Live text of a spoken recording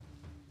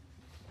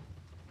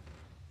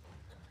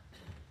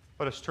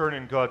Let us turn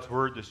in God's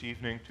Word this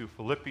evening to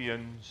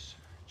Philippians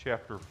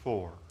chapter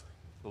 4.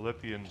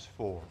 Philippians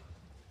 4.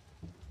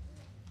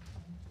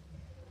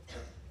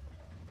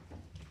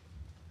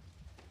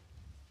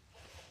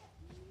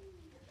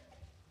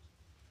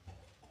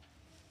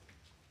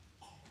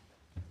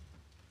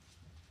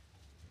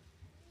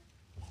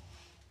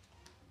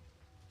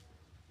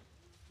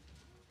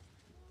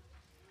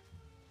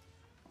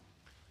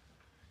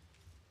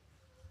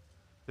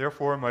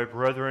 Therefore, my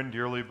brethren,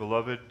 dearly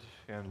beloved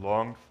and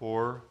longed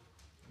for,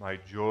 my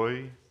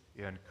joy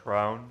and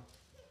crown,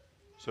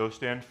 so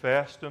stand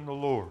fast in the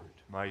Lord,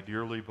 my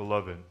dearly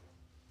beloved.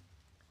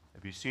 I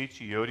beseech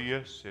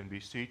Euodias and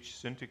beseech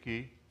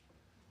Syntyche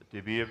that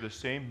they be of the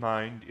same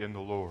mind in the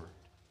Lord.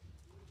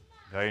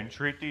 And I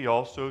entreat thee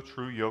also,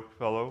 true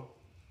yokefellow,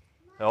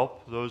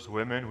 help those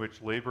women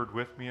which labored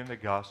with me in the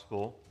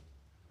gospel,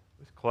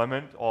 with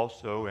Clement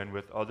also and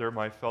with other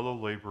my fellow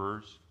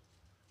laborers,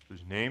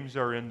 whose names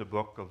are in the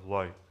book of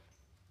life.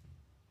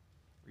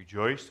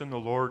 Rejoice in the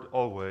Lord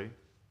always,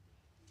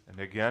 and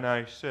again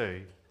I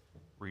say,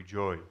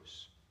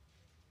 rejoice.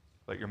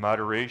 Let your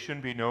moderation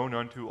be known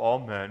unto all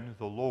men,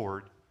 the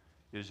Lord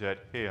is at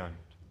hand.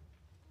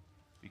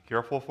 Be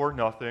careful for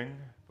nothing,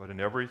 but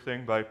in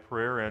everything by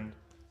prayer and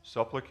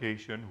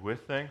supplication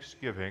with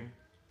thanksgiving,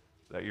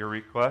 that your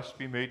requests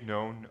be made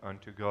known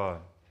unto God.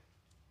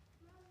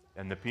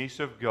 And the peace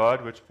of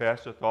God, which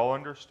passeth all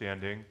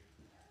understanding,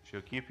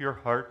 shall keep your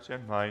hearts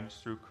and minds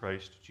through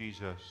Christ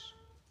Jesus.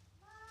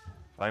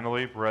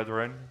 Finally,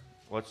 brethren,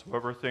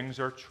 whatsoever things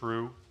are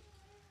true,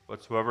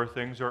 whatsoever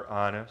things are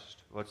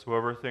honest,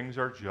 whatsoever things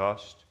are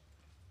just,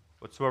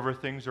 whatsoever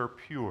things are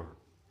pure,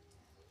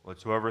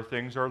 whatsoever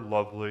things are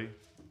lovely,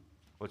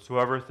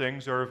 whatsoever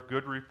things are of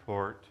good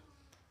report,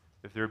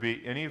 if there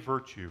be any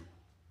virtue,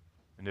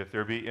 and if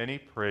there be any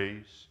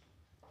praise,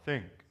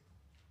 think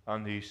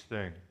on these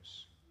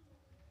things.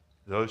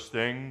 Those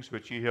things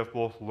which ye have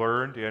both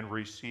learned and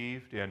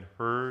received and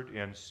heard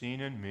and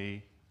seen in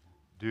me,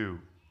 do,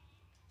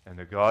 and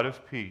the God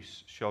of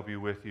peace shall be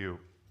with you.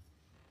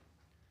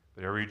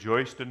 But I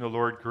rejoiced in the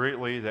Lord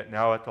greatly that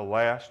now at the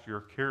last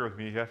your care of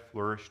me hath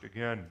flourished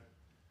again,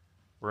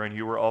 wherein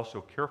you were also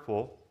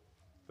careful,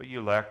 but ye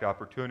lacked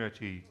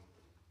opportunity.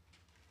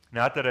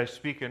 Not that I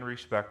speak in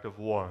respect of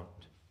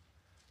want,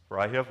 for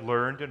I have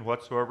learned in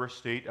whatsoever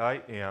state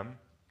I am,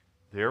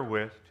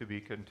 therewith to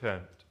be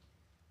content.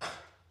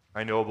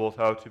 I know both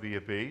how to be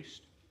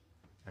abased,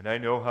 and I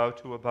know how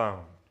to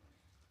abound.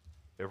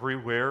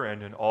 Everywhere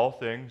and in all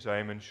things I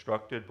am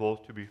instructed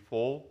both to be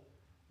full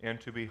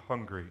and to be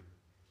hungry,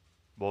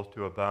 both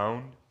to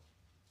abound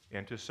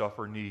and to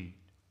suffer need.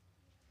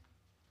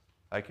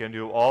 I can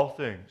do all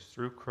things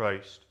through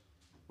Christ,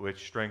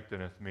 which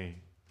strengtheneth me.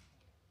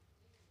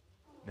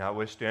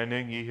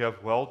 Notwithstanding, ye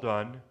have well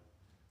done,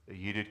 that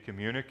ye did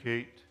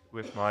communicate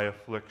with my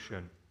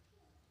affliction.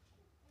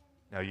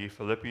 Now ye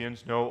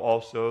Philippians know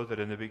also that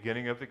in the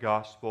beginning of the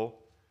gospel,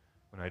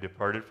 when I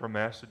departed from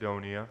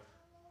Macedonia,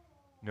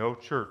 no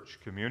church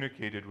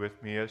communicated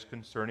with me as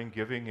concerning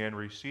giving and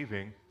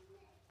receiving,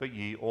 but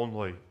ye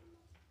only.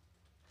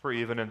 For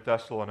even in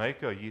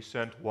Thessalonica ye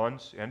sent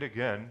once and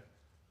again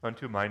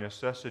unto my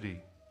necessity,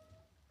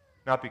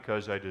 not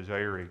because I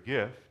desire a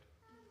gift,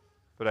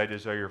 but I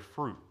desire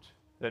fruit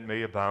that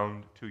may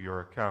abound to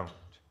your account.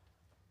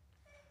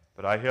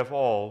 But I have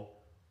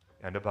all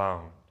and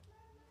abound.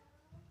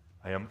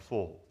 I am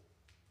full,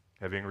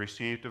 having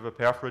received of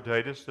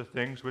Epaphroditus the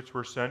things which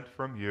were sent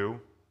from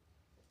you,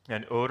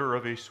 an odor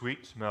of a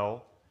sweet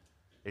smell,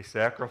 a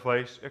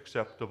sacrifice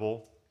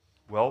acceptable,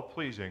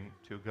 well-pleasing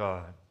to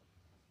God.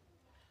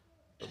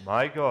 But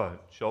my God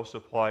shall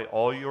supply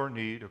all your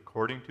need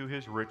according to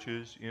his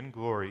riches in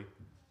glory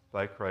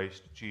by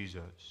Christ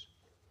Jesus.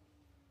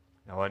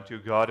 Now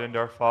unto God and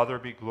our Father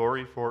be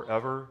glory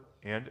forever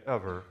and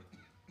ever.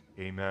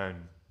 Amen.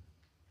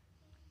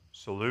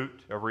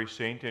 Salute every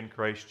saint in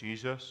Christ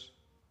Jesus.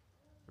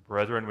 The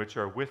brethren which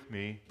are with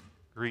me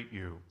greet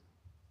you.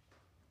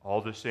 All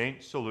the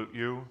saints salute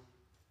you,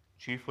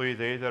 chiefly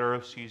they that are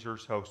of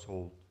Caesar's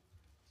household.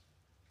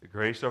 The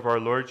grace of our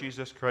Lord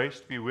Jesus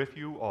Christ be with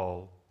you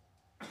all.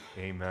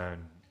 Amen.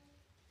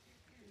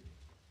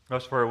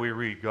 Thus far we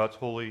read God's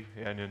holy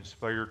and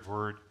inspired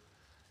word.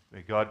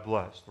 May God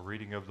bless the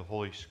reading of the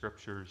Holy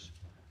Scriptures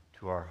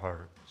to our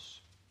hearts.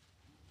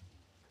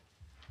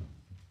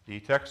 The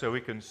text that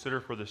we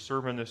consider for the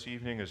sermon this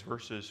evening is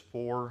verses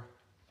 4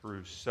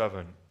 through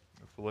 7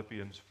 of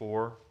Philippians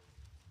 4.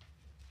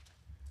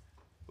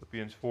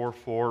 Philippians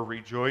 4:4,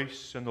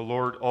 rejoice in the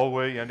Lord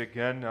always, and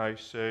again I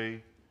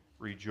say,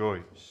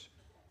 rejoice.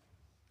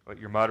 Let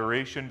your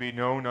moderation be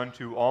known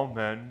unto all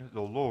men,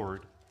 the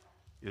Lord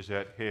is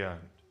at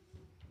hand.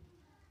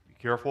 Be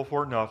careful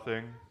for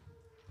nothing,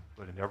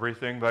 but in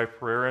everything by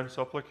prayer and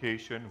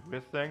supplication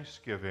with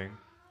thanksgiving,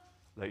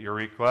 let your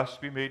requests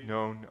be made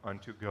known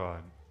unto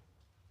God.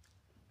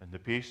 And the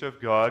peace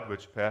of God,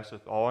 which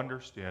passeth all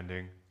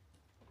understanding,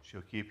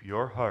 shall keep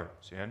your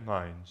hearts and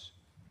minds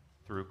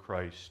through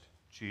Christ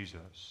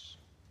Jesus.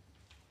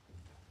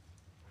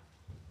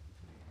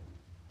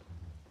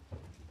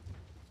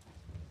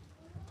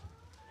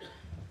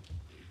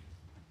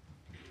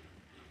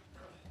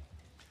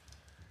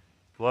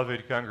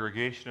 Beloved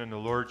congregation in the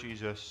Lord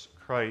Jesus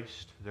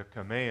Christ, the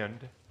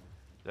command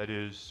that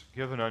is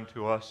given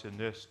unto us in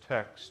this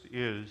text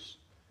is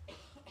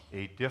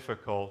a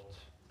difficult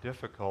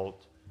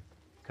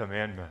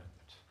commandment.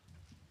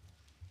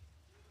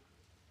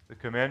 The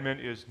commandment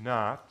is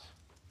not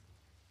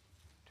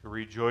to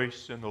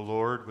rejoice in the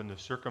Lord when the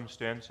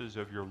circumstances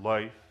of your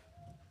life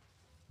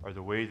are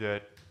the way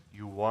that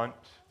you want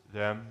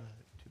them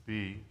to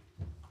be.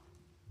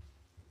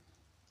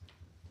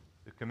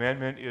 The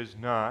commandment is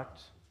not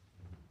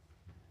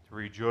to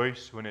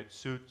rejoice when it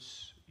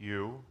suits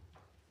you,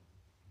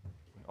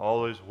 when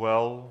all is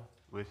well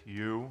with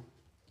you,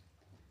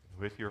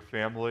 with your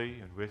family,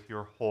 and with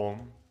your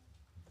home.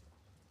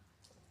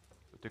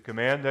 But the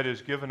command that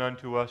is given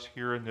unto us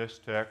here in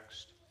this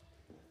text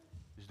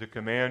is the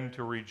command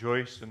to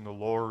rejoice in the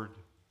Lord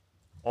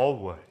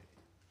always.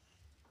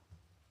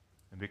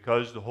 And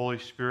because the Holy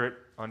Spirit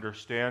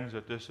understands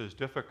that this is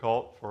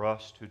difficult for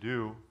us to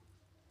do,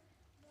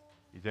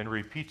 he then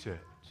repeats it.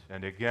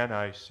 And again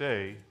I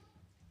say,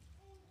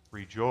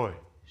 rejoice.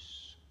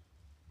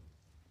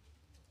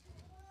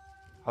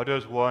 How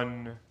does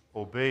one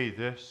obey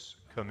this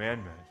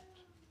commandment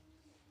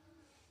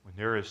when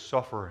there is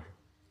suffering,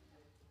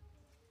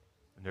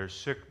 when there's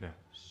sickness,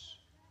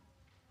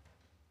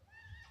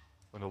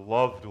 when a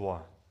loved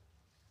one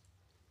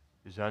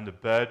is on the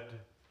bed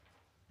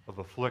of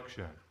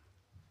affliction,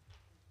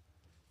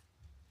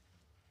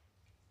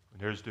 when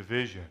there's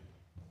division,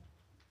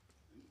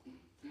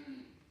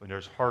 when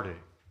there's heartache?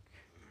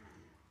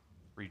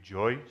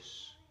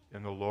 Rejoice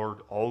in the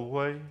Lord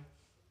always,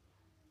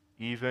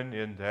 even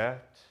in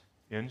that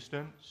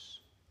instance.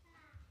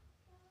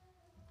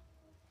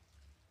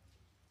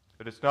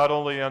 But it's not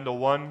only on the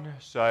one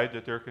side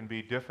that there can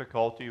be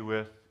difficulty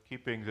with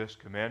keeping this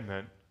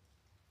commandment.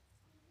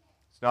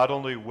 It's not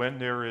only when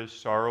there is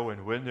sorrow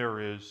and when there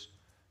is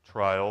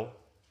trial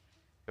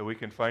that we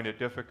can find it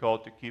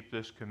difficult to keep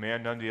this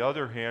command. On the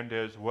other hand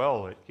as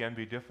well, it can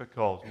be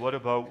difficult. What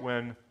about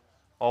when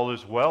all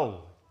is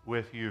well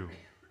with you?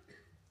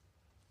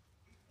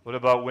 What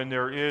about when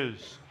there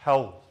is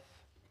health,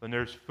 when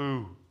there's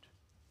food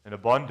and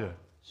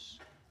abundance,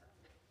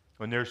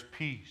 when there's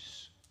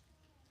peace,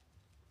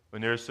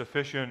 when there's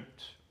sufficient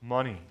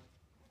money?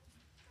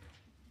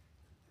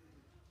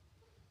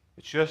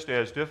 It's just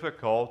as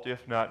difficult,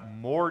 if not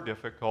more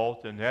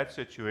difficult, in that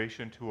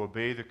situation to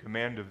obey the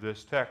command of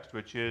this text,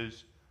 which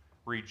is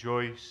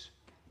rejoice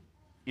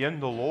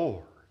in the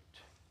Lord.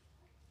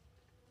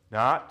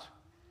 Not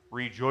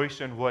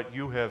rejoice in what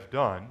you have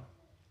done,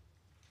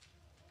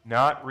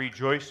 not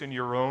rejoice in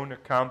your own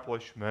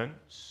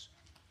accomplishments,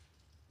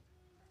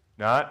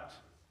 not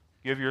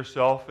give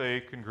yourself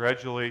a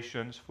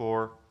congratulations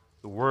for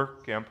the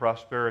work and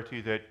prosperity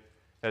that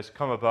has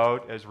come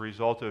about as a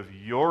result of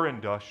your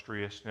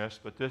industriousness,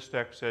 but this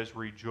text says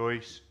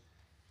rejoice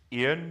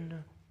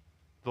in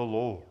the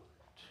Lord.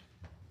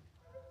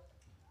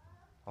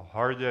 How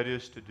hard that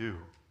is to do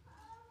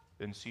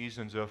in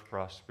seasons of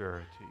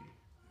prosperity.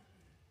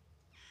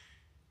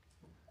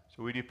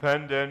 So we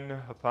depend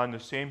then upon the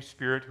same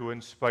Spirit who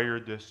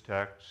inspired this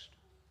text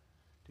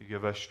to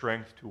give us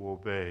strength to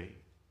obey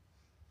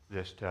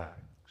this text.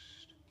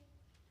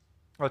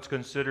 Let's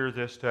consider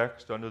this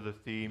text under the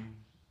theme,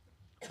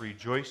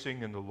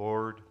 rejoicing in the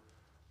Lord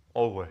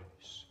always.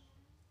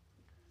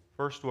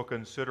 First, we'll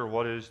consider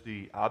what is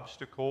the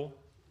obstacle,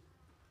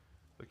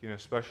 looking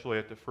especially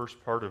at the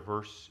first part of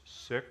verse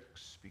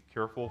 6, be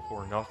careful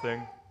for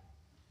nothing.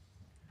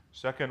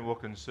 Second, we'll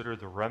consider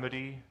the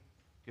remedy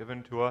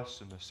given to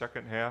us in the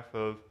second half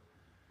of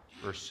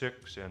verse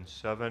 6 and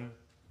 7. And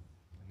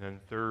then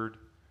third,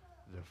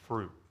 the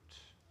fruit.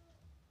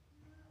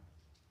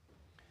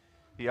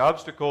 The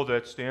obstacle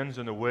that stands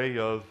in the way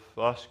of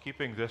us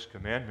keeping this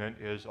commandment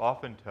is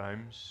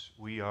oftentimes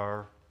we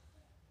are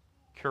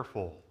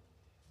careful.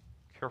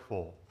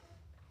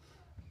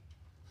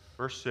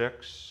 Verse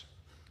 6,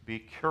 be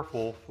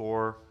careful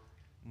for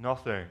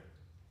nothing.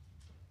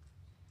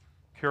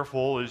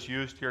 Careful is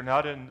used here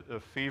not in a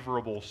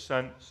favorable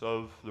sense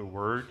of the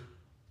word.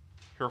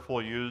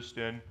 Careful used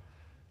in an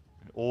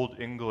Old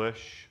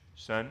English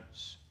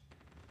sense.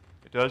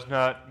 It does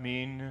not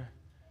mean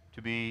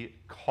to be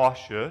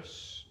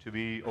cautious, to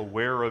be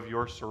aware of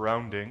your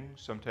surroundings.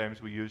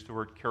 Sometimes we use the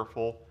word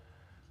careful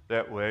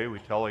that way. We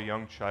tell a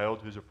young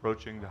child who's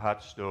approaching the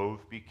hot stove,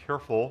 be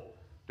careful,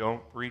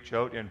 don't reach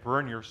out and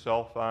burn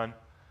yourself on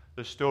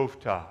the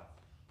stovetop.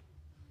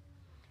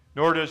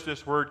 Nor does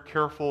this word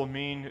careful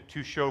mean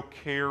to show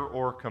care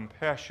or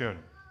compassion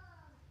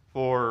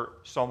for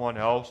someone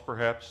else,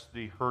 perhaps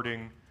the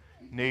hurting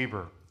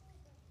neighbor.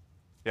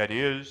 That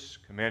is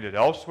commanded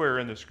elsewhere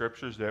in the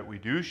Scriptures that we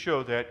do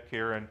show that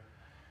care and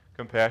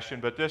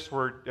compassion, but this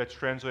word that's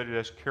translated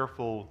as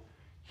careful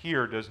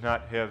here does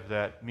not have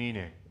that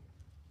meaning.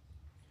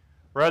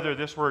 Rather,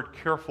 this word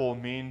careful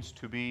means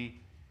to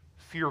be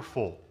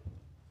fearful,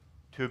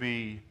 to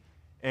be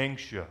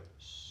anxious.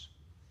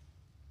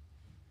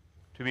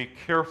 To be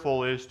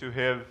careful is to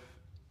have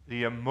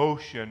the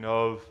emotion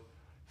of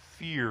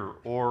fear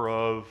or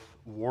of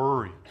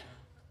worry.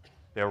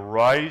 that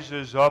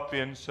rises up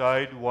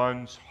inside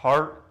one's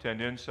heart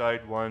and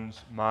inside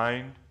one's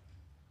mind,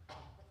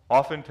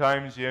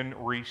 oftentimes in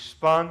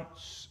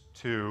response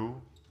to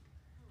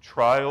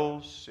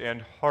trials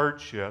and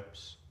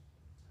hardships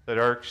that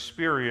are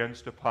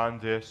experienced upon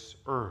this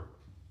earth.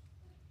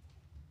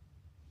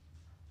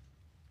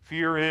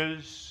 Fear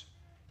is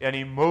an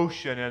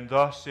emotion, and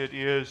thus it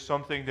is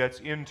something that's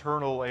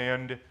internal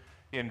and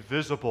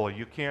invisible.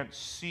 You can't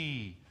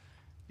see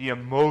the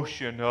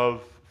emotion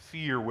of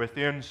fear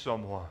within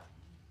someone.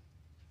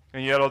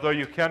 And yet, although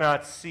you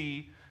cannot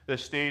see the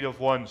state of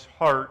one's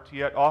heart,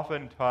 yet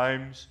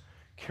oftentimes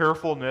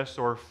carefulness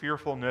or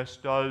fearfulness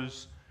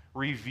does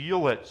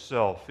reveal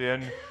itself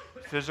in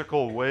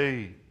physical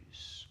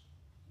ways.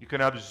 You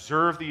can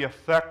observe the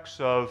effects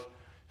of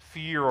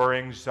fear or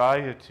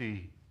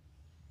anxiety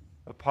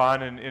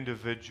upon an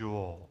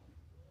individual.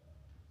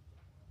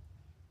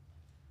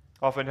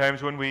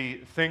 Oftentimes when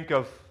we think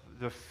of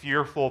the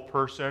fearful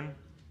person,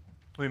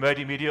 we might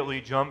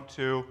immediately jump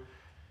to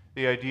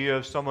the idea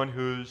of someone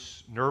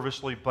who's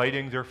nervously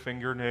biting their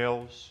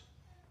fingernails,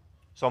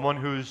 someone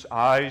whose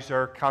eyes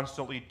are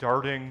constantly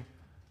darting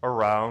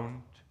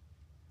around,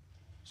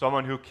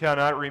 someone who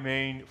cannot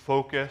remain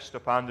focused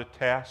upon the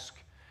task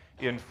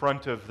in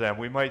front of them.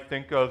 We might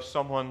think of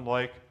someone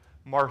like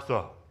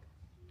Martha,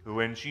 who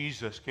when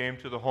Jesus came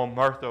to the home,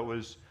 Martha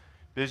was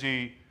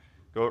busy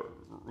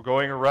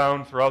going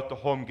around throughout the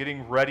home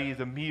getting ready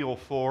the meal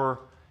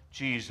for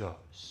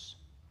Jesus.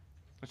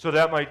 And so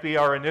that might be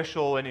our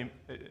initial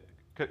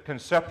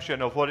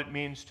conception of what it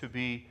means to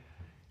be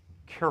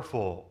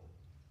careful.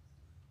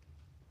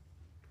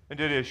 And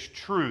it is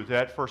true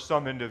that for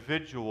some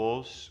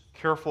individuals,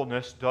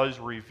 carefulness does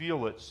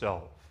reveal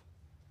itself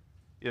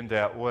in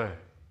that way.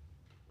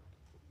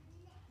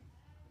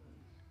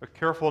 But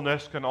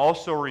carefulness can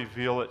also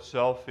reveal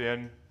itself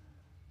in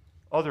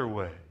other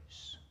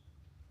ways,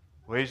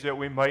 ways that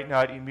we might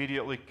not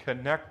immediately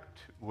connect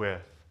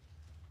with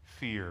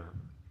fear.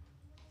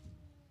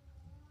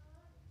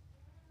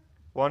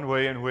 One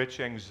way in which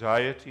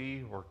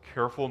anxiety or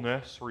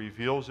carefulness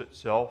reveals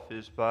itself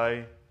is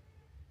by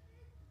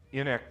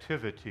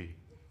inactivity.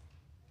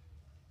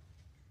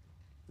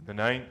 In the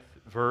 9th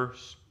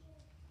verse,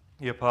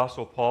 the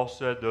Apostle Paul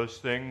said, "Those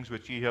things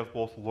which ye have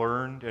both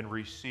learned and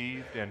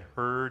received and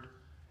heard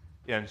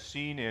and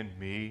seen in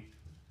me,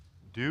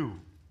 do.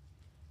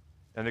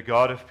 And the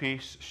God of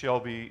peace shall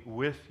be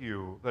with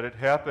you." But it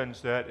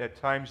happens that at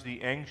times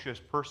the anxious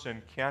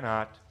person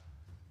cannot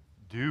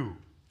do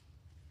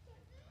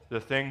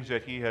the things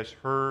that he has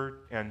heard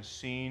and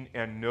seen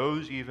and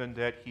knows even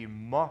that he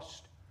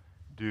must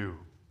do.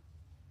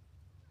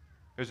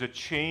 There's a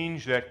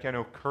change that can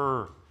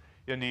occur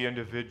in the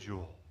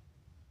individual.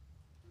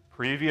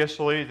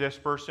 Previously, this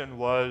person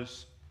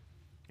was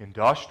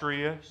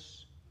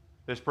industrious.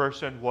 This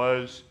person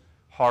was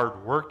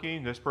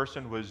hardworking. This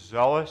person was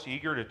zealous,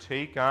 eager to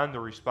take on the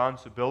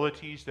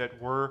responsibilities that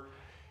were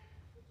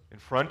in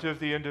front of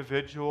the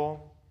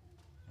individual.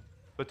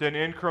 But then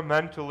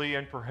incrementally,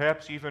 and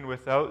perhaps even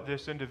without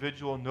this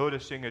individual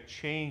noticing, a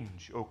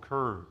change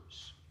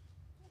occurs,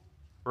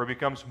 where it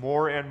becomes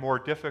more and more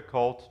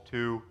difficult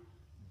to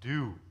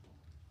do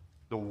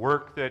the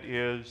work that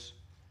is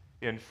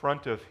in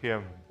front of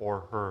him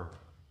or her.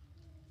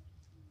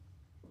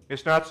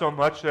 It's not so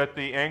much that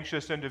the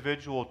anxious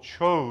individual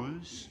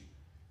chose,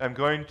 "I'm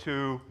going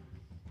to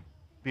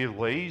be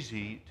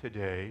lazy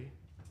today."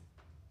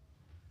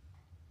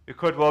 It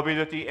could well be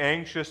that the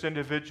anxious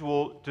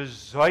individual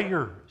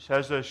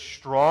has a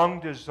strong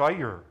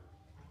desire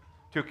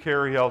to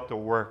carry out the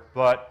work,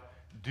 but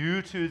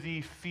due to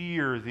the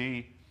fear,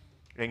 the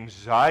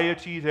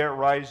anxiety that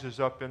rises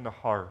up in the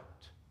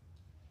heart,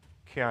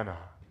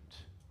 cannot.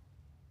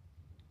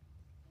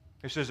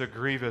 This is a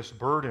grievous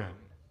burden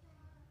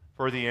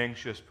for the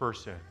anxious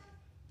person.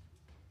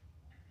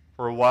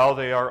 For while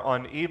they are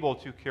unable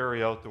to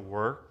carry out the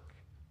work,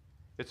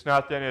 it's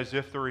not then as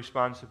if the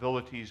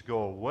responsibilities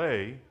go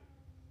away,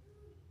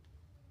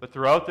 but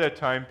throughout that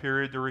time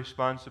period, the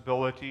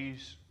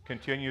responsibilities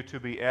continue to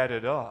be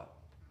added up.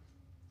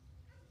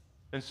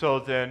 And so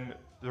then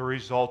the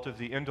result of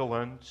the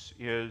indolence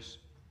is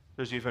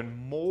there's even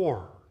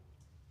more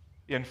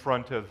in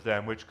front of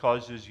them, which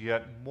causes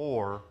yet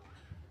more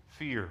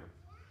fear.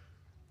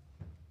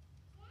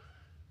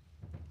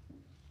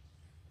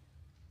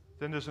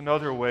 Then there's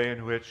another way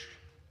in which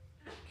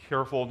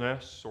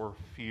carefulness or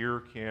fear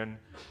can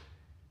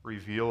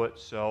reveal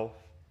itself,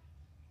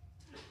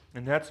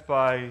 and that's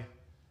by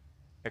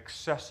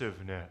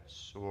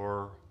excessiveness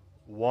or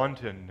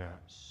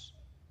wantonness,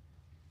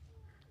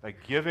 by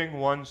giving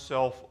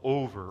oneself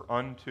over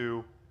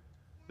unto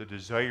the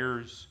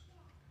desires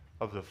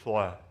of the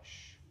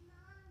flesh.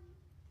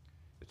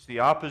 It's the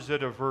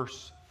opposite of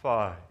verse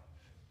 5.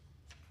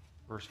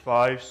 Verse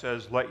 5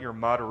 says, "Let your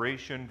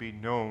moderation be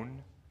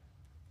known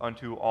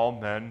unto all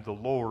men, the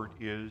Lord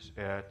is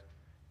at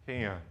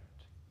hand."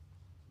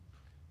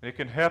 And it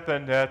can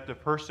happen that the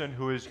person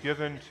who is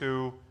given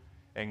to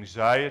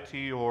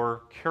anxiety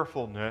or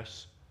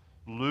carefulness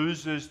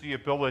loses the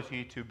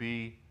ability to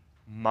be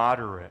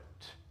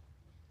moderate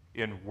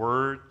in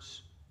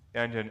words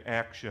and in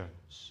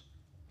actions.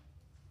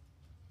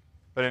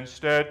 But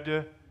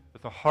instead,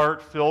 with a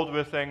heart filled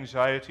with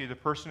anxiety, the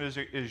person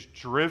is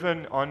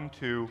driven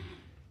unto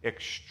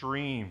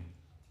extreme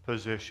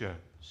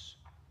positions.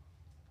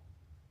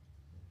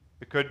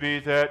 It could be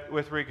that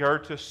with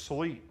regard to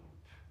sleep,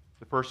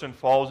 the person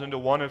falls into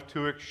one of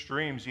two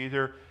extremes.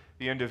 Either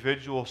the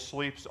individual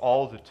sleeps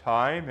all the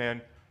time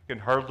and can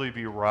hardly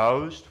be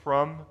roused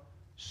from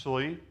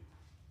sleep,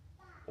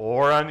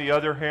 or on the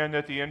other hand,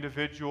 that the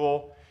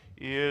individual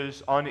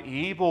is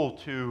unable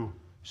to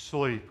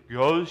sleep,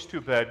 goes to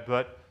bed,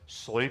 but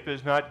sleep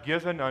is not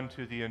given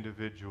unto the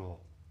individual.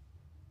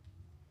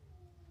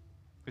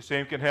 The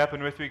same can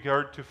happen with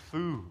regard to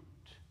food,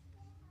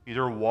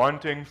 either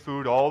wanting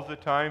food all the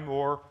time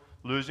or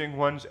losing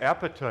one's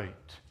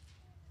appetite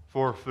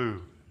for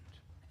food.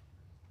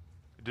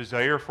 A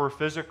desire for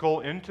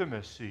physical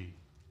intimacy,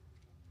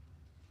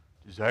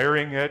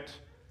 desiring it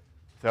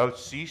without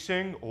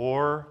ceasing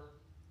or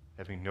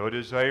having no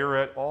desire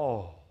at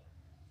all.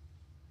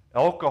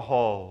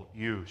 Alcohol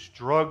use,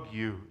 drug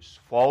use,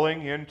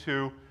 falling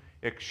into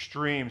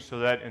extremes so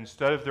that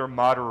instead of their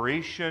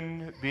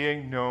moderation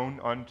being known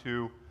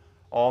unto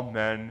all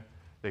men,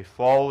 they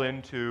fall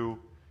into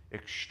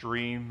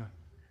extreme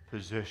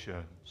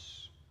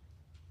positions.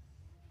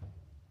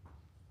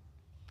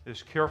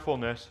 This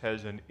carefulness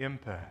has an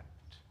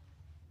impact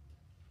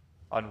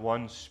on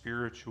one's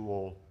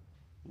spiritual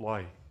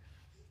life.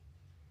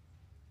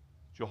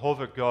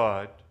 Jehovah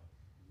God,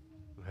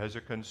 who has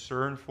a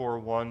concern for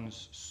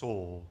one's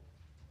soul,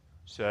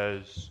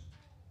 says,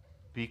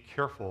 be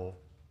careful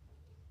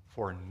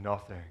for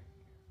nothing.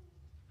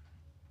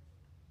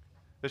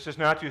 This is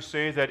not to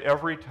say that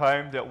every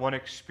time that one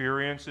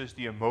experiences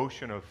the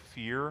emotion of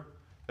fear,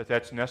 that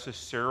that's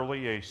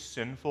necessarily a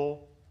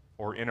sinful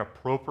or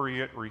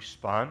inappropriate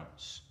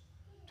response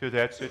to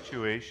that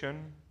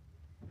situation.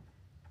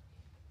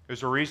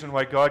 There's a reason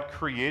why God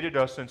created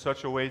us in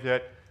such a way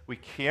that we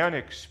can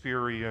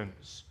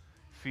experience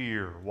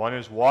fear. One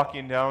is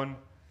walking down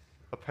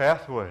a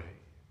pathway.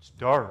 It's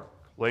dark,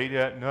 late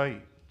at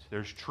night.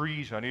 There's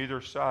trees on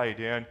either side,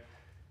 and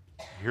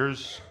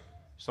here's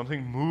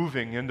something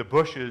moving in the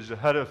bushes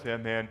ahead of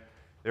him, and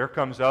there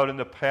comes out in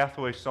the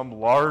pathway some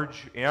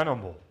large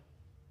animal.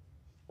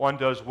 One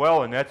does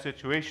well in that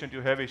situation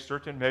to have a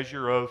certain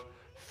measure of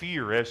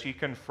fear as he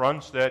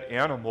confronts that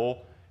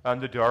animal on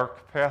the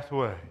dark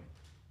pathway.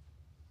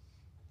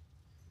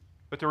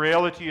 But the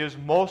reality is,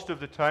 most of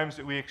the times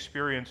that we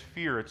experience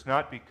fear, it's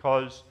not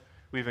because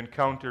we've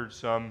encountered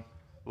some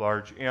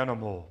large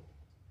animal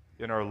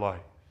in our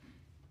life.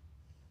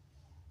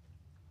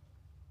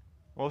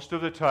 Most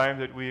of the time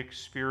that we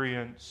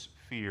experience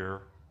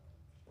fear,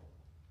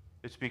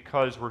 it's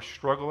because we're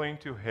struggling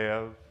to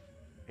have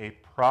a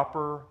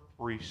proper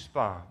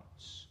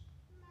response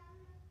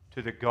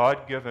to the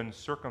God-given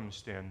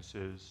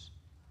circumstances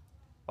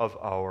of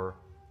our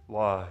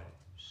lives.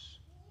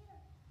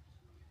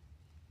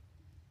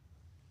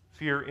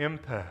 Fear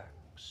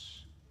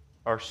impacts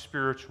our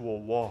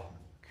spiritual walk.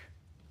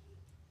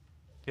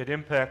 It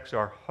impacts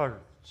our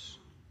hearts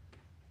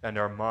and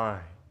our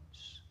minds.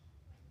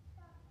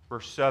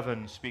 Verse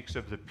 7 speaks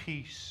of the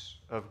peace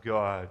of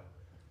God,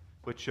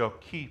 which shall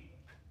keep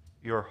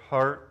your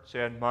hearts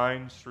and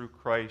minds through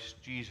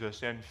Christ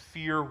Jesus. And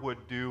fear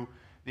would do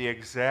the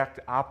exact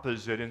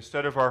opposite.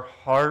 Instead of our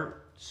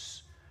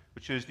hearts,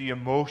 which is the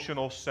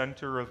emotional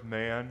center of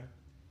man,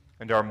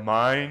 and our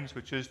minds,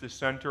 which is the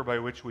center by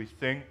which we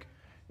think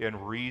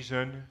and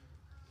reason,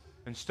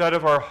 instead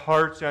of our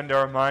hearts and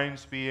our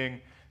minds being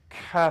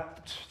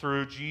kept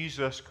through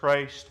Jesus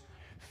Christ,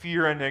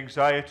 fear and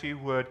anxiety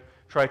would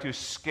try to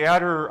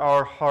scatter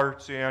our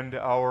hearts and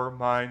our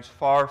minds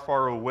far,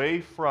 far away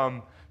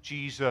from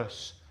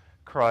Jesus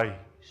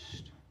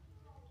Christ.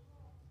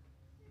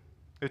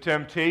 The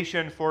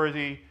temptation for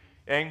the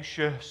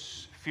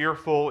anxious,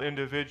 fearful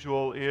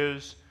individual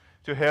is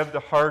to have the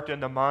heart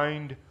and the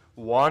mind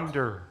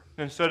wander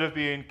instead of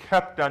being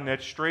kept on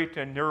that straight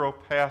and narrow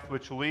path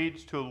which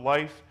leads to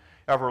life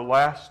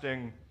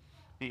everlasting.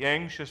 The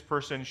anxious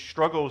person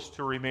struggles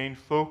to remain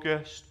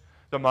focused.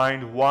 The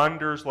mind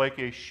wanders like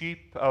a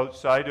sheep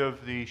outside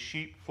of the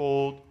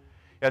sheepfold.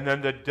 And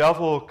then the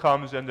devil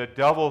comes and the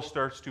devil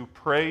starts to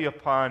prey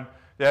upon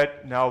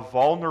that now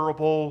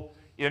vulnerable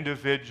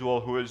individual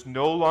who is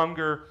no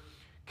longer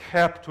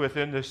kept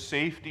within the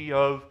safety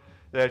of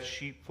that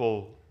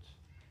sheepfold.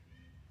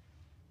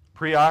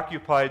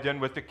 Preoccupied then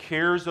with the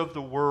cares of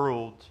the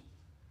world,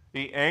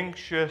 the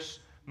anxious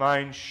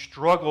mind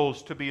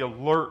struggles to be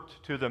alert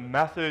to the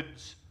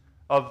methods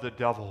of the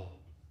devil.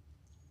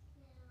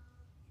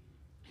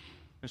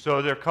 And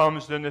so there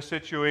comes then the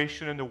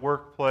situation in the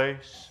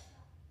workplace.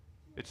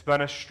 It's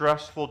been a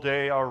stressful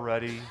day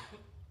already.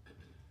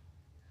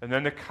 And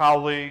then the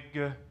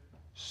colleague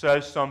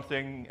says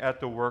something at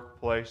the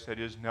workplace that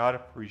is not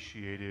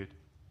appreciated,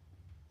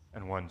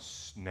 and one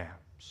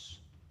snaps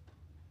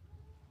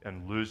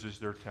and loses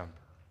their temper.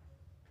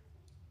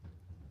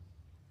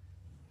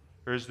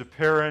 There's the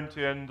parent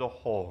in the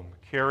home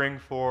caring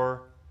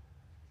for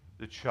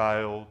the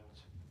child,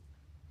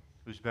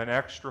 who's been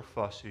extra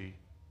fussy.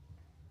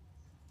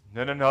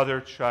 Then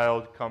another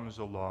child comes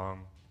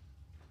along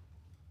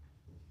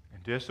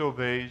and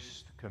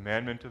disobeys the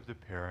commandment of the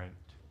parent,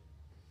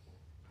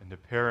 and the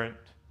parent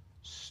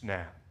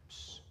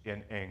snaps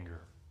in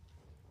anger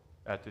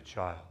at the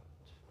child.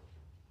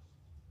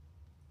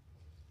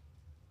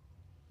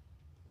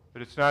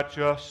 But it's not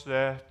just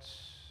that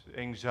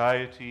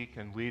anxiety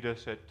can lead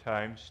us at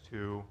times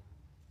to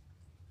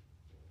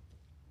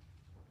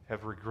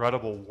have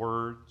regrettable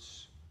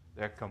words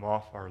that come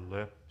off our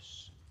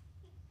lips.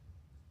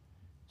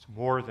 It's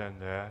more than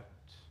that.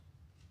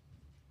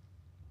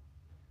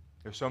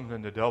 There's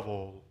something the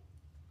devil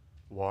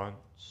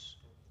wants.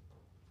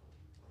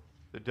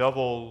 The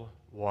devil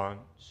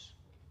wants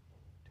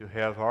to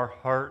have our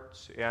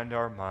hearts and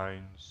our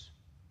minds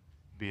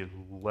be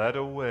led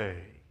away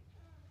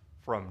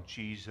from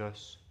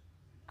Jesus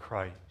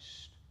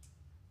Christ.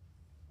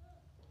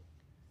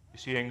 You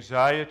see,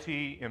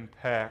 anxiety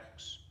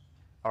impacts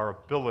our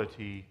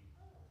ability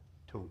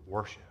to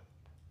worship.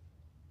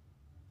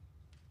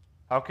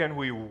 How can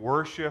we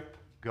worship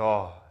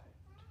God?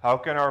 How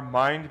can our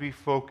mind be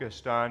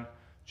focused on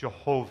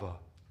Jehovah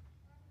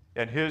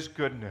and His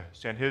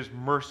goodness and His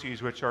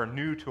mercies, which are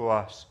new to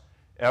us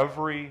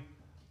every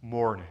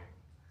morning,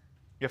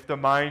 if the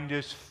mind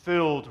is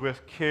filled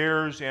with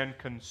cares and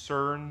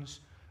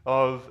concerns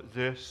of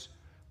this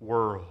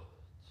world?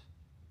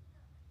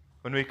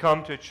 When we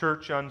come to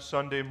church on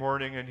Sunday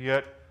morning and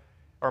yet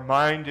our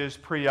mind is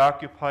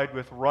preoccupied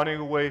with running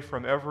away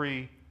from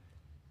every,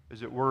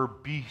 as it were,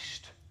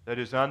 beast that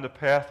is on the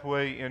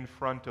pathway in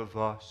front of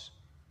us,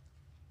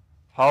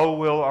 how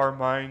will our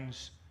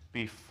minds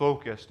be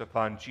focused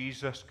upon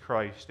Jesus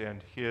Christ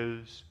and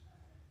His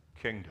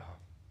kingdom?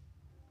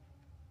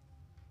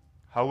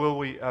 How will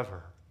we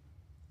ever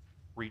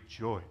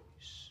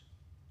rejoice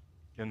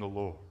in the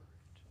Lord?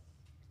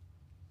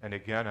 And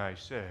again I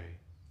say,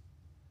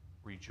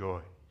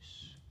 rejoice.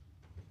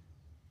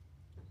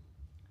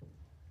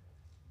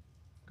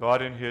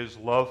 God in His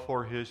love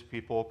for His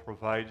people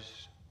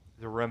provides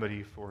the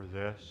remedy for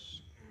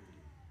this.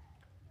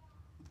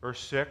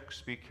 Verse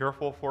 6, be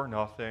careful for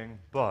nothing,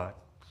 but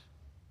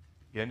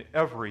in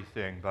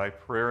everything by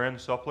prayer and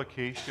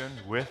supplication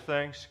with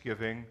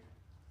thanksgiving,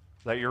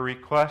 let your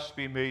requests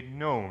be made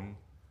known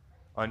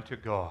unto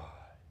God.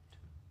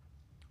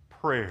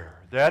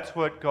 Prayer, that's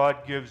what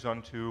God gives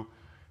unto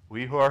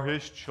we who are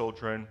His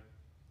children,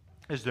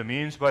 is the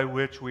means by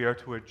which we are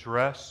to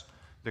address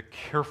the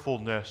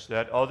carefulness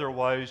that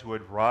otherwise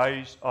would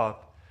rise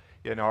up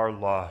in our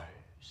lives.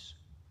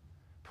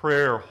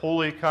 Prayer,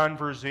 holy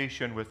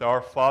conversation with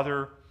our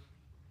Father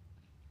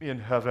in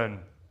heaven.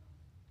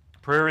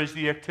 Prayer is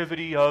the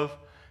activity of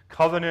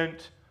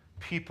covenant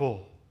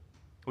people.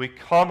 We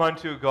come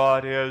unto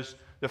God as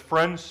the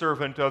friend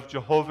servant of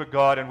Jehovah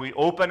God, and we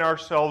open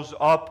ourselves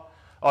up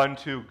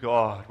unto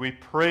God. We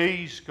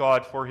praise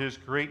God for His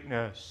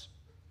greatness.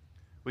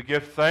 We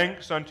give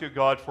thanks unto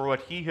God for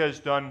what He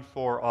has done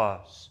for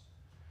us.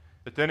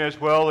 But then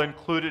as well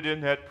included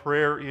in that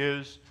prayer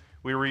is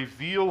we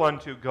reveal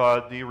unto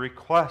God the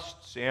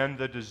requests and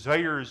the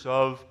desires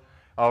of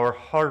our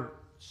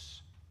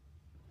hearts.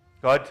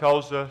 God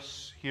tells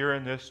us here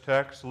in this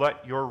text,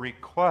 let your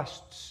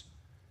requests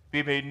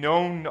be made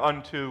known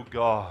unto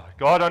God.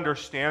 God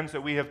understands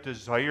that we have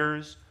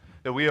desires,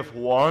 that we have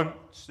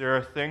wants. There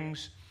are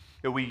things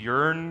that we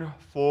yearn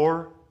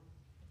for.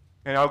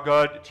 And now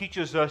God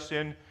teaches us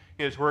in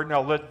His Word,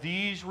 now let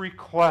these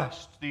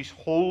requests, these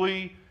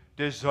holy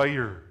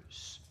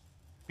desires,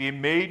 be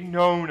made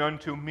known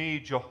unto me,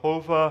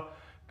 Jehovah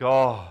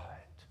God.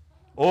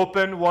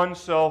 Open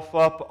oneself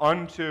up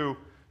unto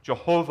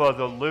Jehovah,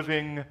 the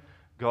living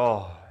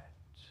God.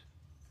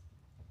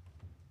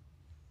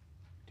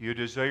 Do you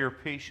desire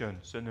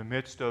patience in the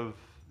midst of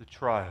the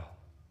trial?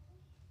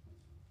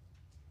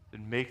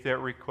 Then make that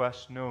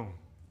request known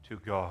to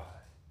God.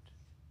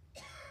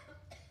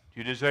 Do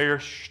you desire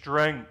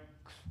strength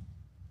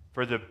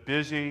for the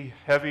busy,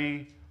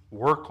 heavy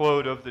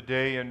workload of the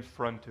day in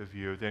front of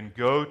you? Then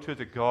go to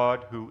the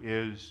God who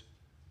is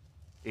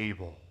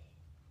able.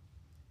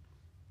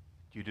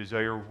 Do you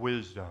desire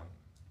wisdom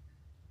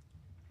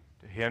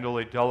to handle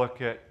a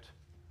delicate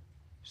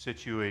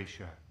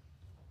situation?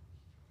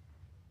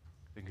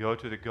 Then go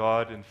to the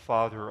God and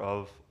Father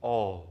of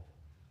all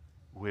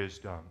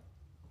wisdom.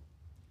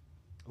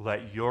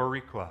 Let your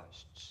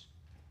requests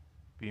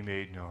be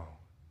made known.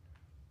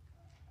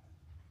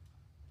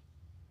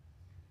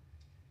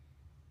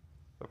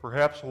 But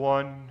perhaps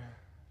one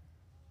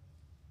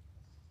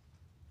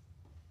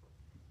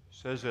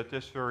says at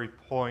this very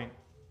point,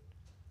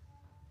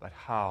 but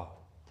how?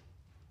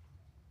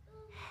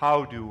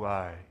 How do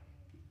I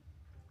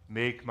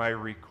make my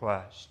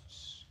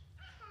requests,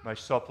 my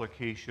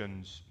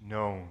supplications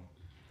known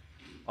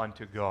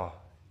unto God?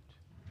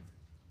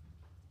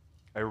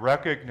 I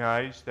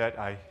recognize that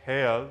I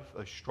have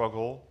a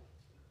struggle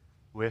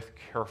with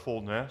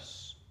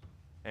carefulness,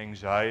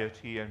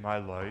 anxiety in my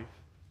life.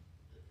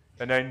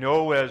 And I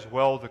know as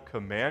well the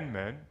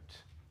command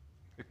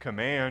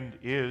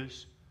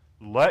is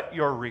let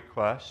your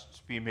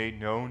requests be made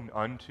known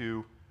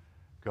unto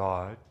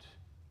God.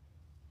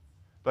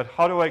 But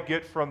how do I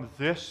get from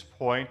this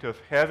point of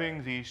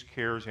having these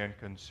cares and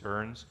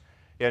concerns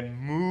and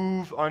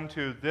move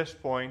unto this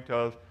point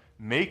of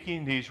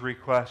making these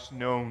requests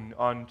known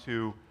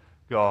unto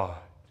God?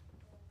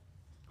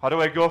 How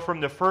do I go from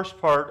the first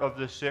part of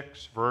the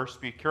 6th verse,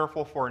 be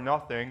careful for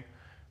nothing,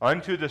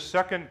 unto the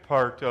second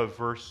part of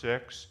verse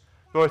 6,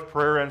 with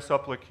prayer and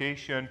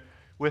supplication,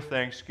 with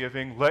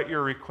thanksgiving, let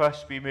your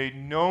requests be made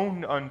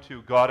known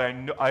unto God.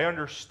 I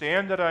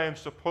understand that I am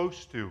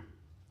supposed to.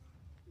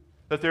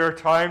 That there are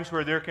times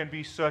where there can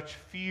be such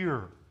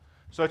fear,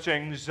 such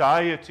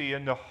anxiety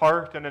in the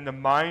heart and in the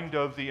mind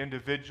of the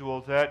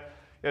individual that,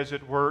 as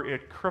it were,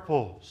 it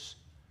cripples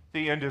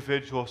the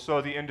individual.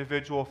 So the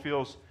individual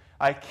feels,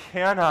 I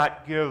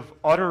cannot give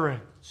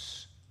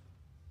utterance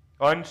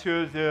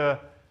unto the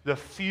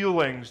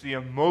feelings, the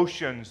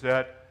emotions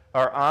that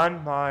are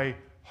on my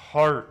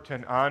heart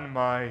and on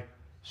my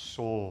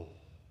soul.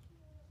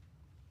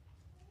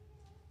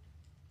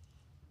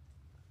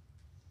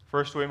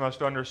 First, we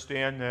must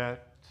understand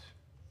that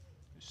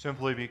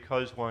simply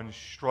because one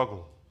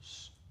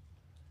struggles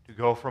to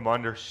go from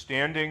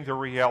understanding the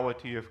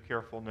reality of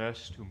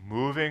carefulness to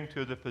moving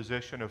to the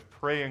position of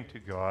praying to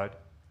God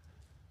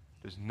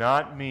does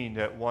not mean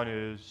that one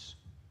is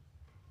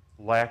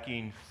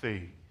lacking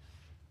faith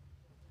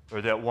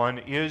or that one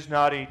is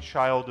not a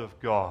child of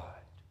God.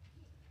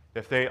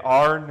 If they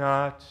are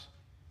not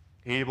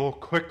able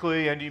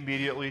quickly and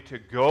immediately to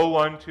go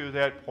unto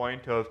that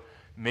point of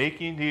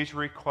making these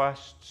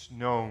requests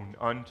known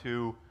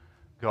unto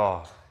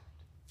God.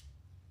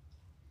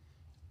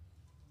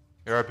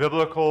 There are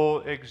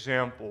biblical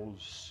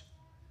examples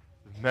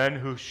of men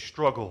who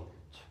struggled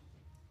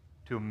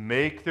to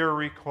make their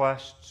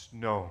requests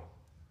known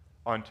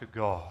unto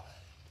God.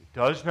 It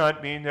does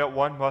not mean that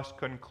one must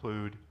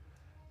conclude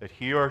that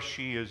he or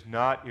she is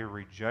not a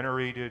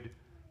regenerated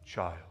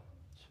child.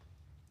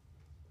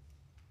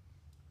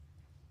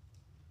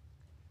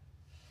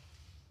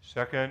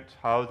 Second,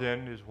 how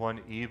then is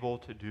one able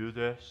to do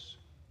this?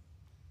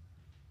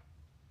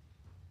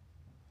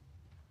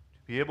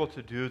 To be able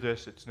to do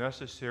this, it's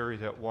necessary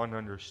that one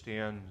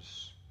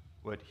understands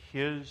what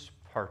his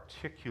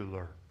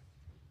particular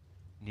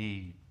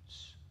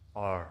needs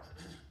are.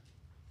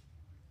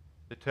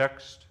 The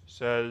text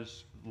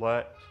says,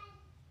 let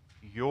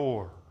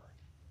your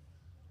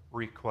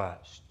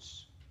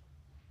requests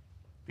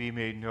be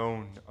made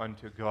known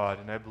unto God.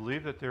 And I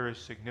believe that there is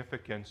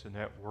significance in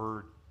that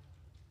word,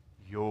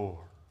 your.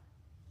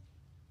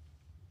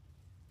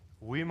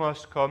 We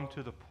must come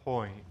to the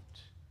point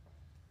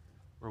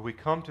where we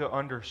come to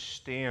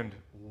understand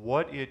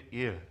what it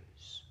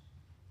is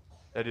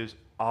that is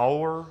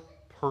our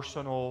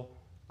personal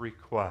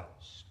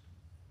request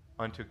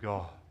unto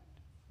God.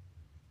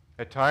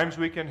 At times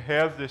we can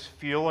have this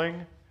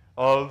feeling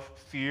of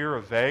fear,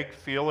 a vague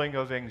feeling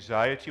of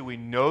anxiety. We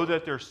know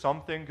that there's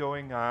something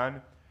going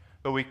on,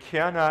 but we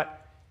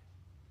cannot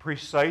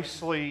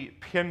precisely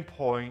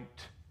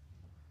pinpoint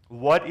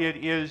what it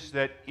is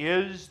that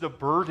is the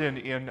burden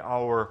in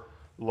our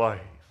life.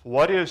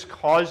 What is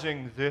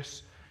causing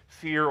this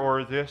fear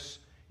or this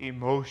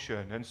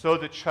emotion? And so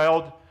the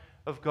child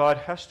of God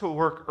has to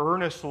work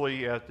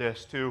earnestly at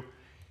this, to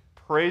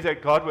pray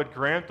that God would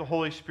grant the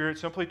Holy Spirit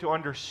simply to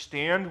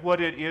understand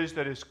what it is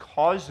that is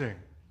causing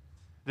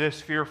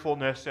this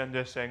fearfulness and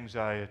this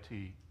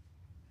anxiety.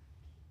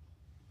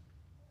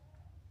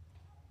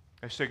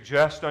 I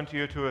suggest unto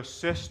you to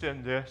assist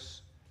in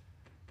this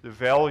the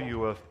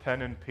value of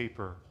pen and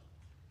paper.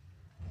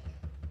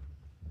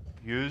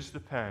 Use the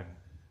pen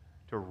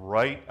to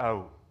write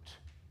out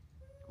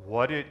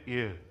what it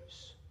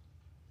is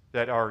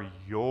that are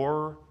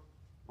your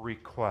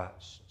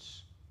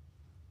requests,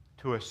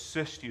 to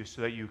assist you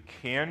so that you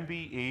can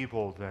be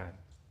able then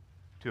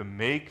to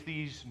make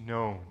these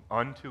known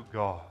unto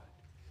God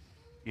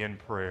in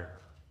prayer.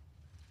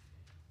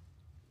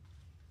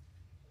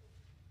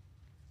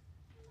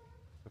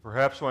 But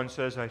perhaps one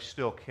says, I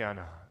still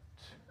cannot.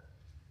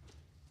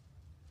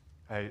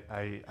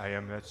 I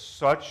am at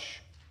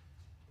such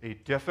a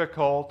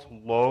difficult,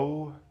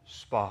 low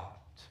spot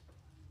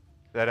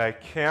that I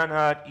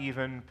cannot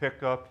even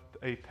pick up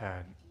a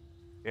pen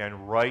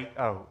and write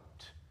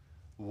out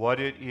what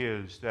it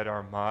is that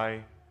are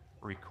my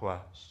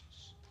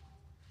requests.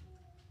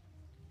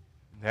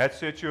 In that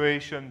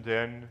situation,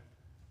 then,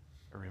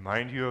 I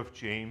remind you of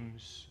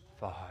James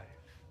 5.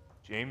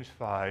 James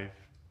 5,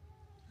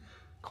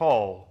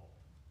 call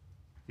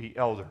the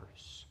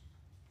elders.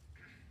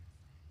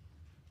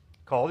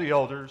 Call the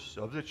elders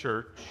of the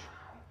church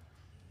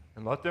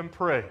and let them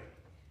pray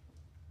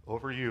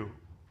over you.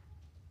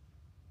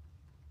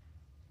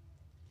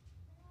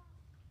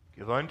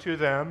 Give unto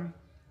them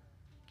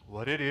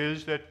what it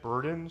is that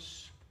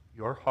burdens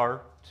your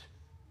heart.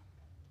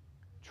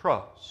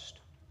 Trust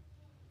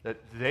that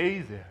they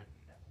then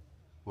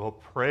will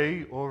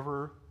pray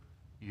over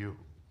you,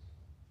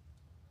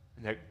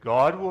 and that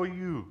God will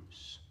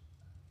use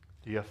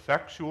the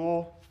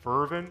effectual,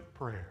 fervent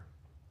prayer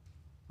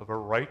of a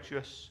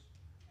righteous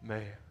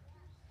man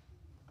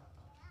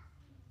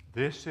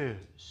This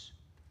is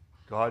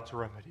God's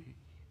remedy.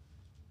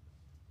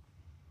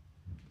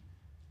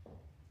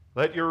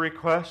 Let your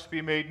requests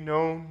be made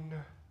known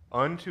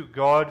unto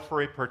God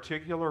for a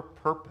particular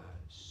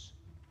purpose.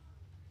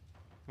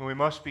 And we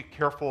must be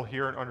careful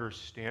here in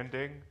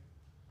understanding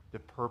the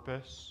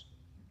purpose.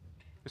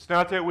 It's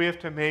not that we have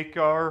to make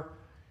our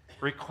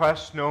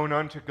requests known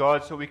unto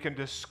God so we can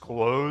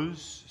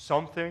disclose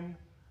something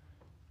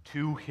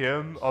to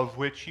Him of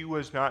which He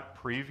was not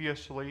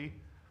previously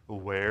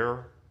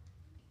aware.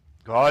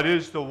 God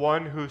is the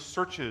one who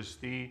searches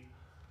the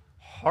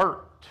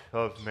heart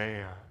of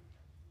man.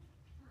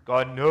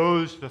 God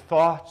knows the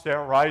thoughts that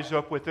rise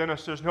up within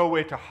us. There's no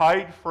way to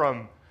hide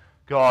from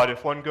God.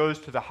 If one goes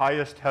to the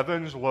highest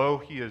heavens, lo,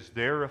 He is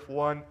there. If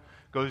one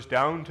goes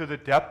down to the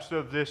depths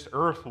of this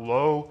earth,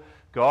 lo,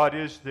 God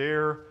is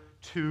there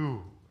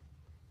too.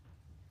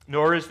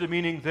 Nor is the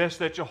meaning this,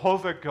 that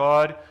Jehovah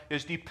God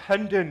is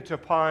dependent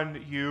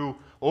upon you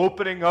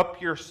opening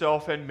up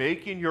yourself and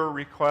making your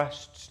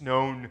requests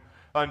known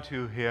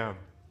unto Him.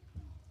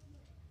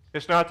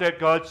 It's not that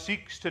God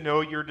seeks to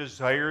know your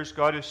desires.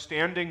 God is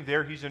standing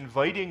there. He's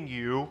inviting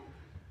you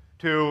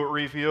to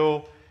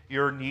reveal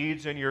your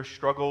needs and your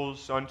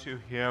struggles unto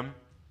Him.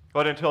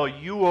 But until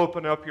you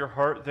open up your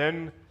heart,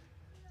 then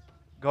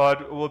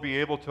God will be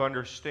able to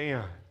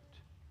understand.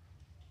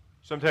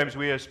 Sometimes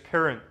we as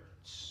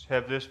parents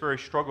have this very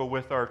struggle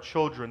with our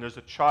children. There's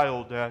a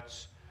child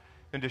that's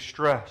in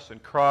distress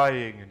and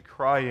crying.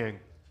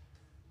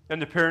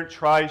 And the parent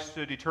tries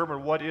to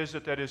determine what is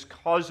it that is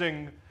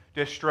causing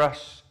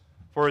distress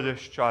for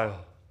this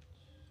child.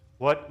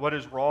 What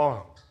is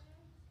wrong?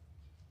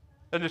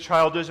 And the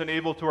child isn't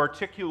able to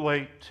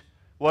articulate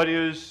what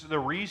is the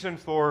reason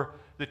for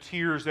the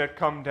tears that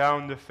come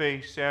down the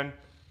face. And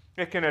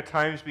it can at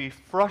times be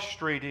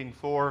frustrating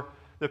for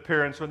the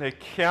parents when they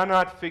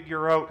cannot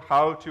figure out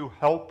how to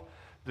help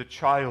the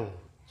child.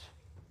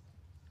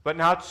 But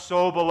not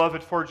so,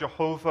 beloved, for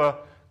Jehovah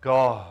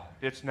God.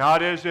 It's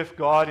not as if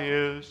God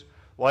is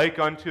like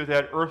unto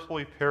that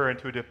earthly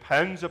parent who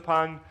depends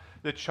upon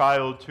the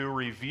child to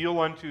reveal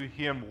unto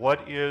him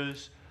what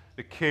is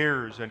the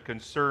cares and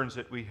concerns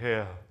that we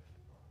have.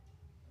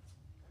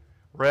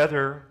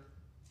 Rather,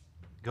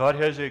 God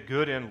has a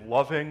good and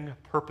loving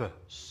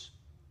purpose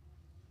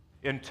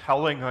in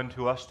telling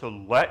unto us to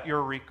let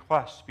your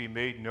requests be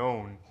made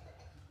known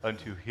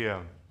unto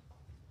Him.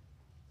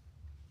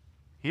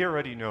 He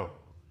already knows.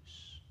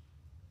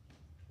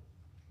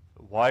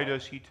 Why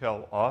does He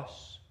tell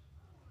us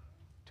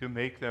to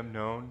make them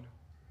known?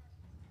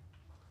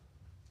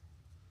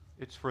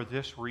 It's for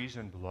this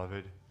reason,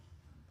 beloved,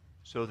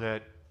 so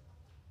that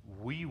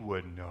we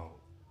would know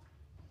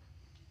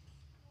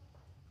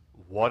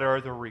what are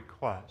the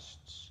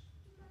requests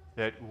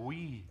that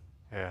we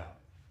have.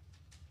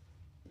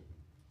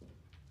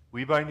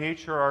 We by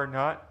nature are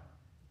not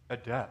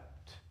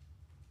adept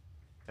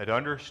at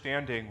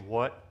understanding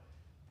what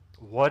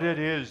it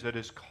is that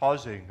is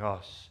causing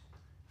us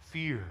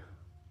fear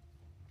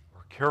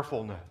or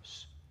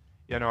carefulness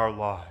in our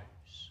lives.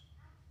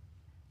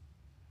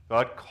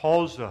 God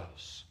calls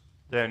us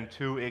then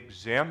to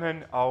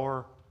examine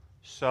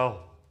ourselves,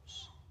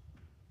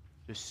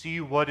 to see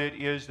what it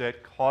is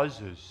that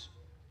causes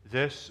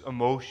this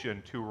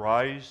emotion to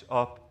rise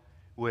up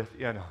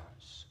within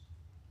us.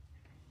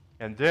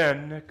 And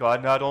then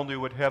God not only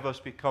would have us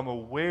become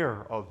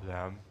aware of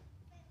them,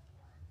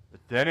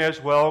 but then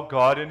as well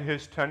God in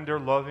His tender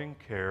loving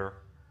care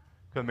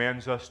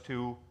commands us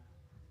to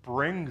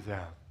bring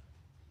them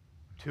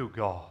to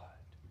God.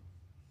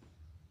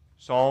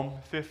 Psalm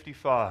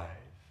 55,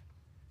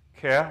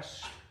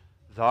 cast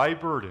thy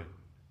burden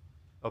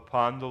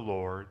upon the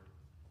Lord,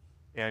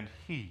 and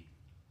He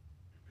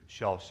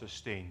shall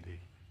sustain thee.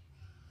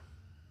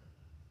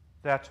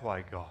 That's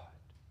why God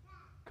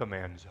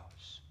commands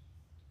us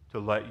to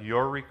let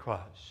your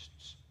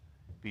requests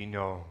be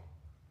known.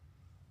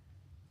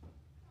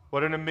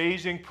 What an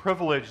amazing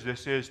privilege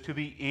this is to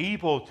be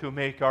able to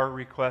make our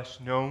requests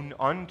known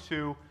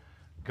unto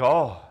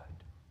God.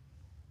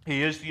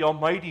 He is the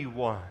Almighty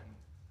One,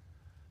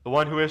 the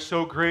one who is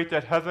so great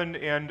that heaven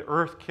and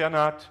earth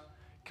cannot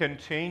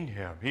contain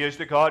Him. He is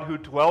the God who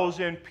dwells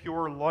in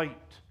pure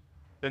light,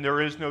 and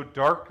there is no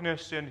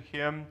darkness in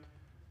Him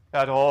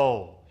at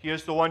all. He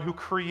is the one who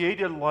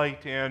created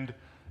light and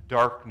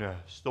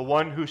darkness, the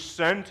one who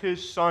sent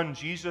His Son,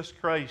 Jesus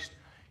Christ,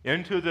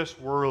 into this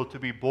world to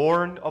be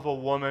born of a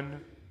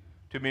woman,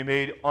 to be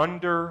made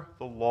under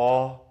the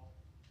law,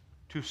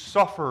 to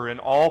suffer in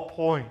all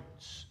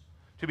points,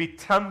 to be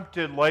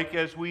tempted like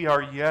as we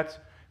are,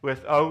 yet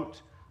without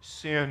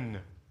sin.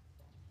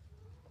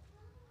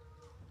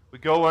 We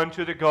go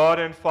unto the God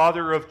and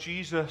Father of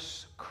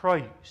Jesus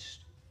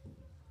Christ,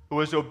 who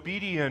was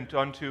obedient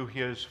unto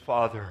His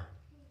Father.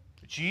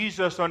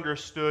 Jesus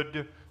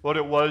understood what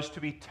it was to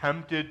be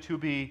tempted, to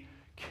be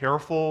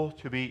careful,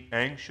 to be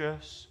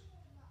anxious.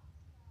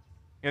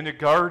 In the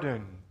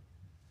garden,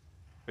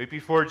 right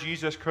before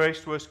Jesus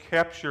Christ was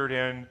captured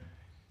and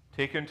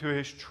taken to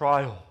His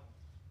trial,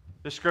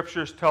 the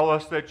Scriptures tell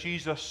us that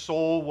Jesus'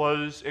 soul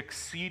was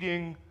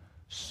exceeding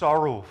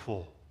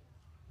sorrowful.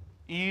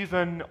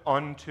 even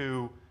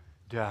unto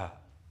death.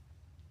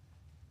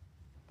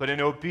 But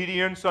in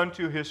obedience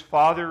unto his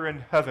Father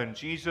in heaven,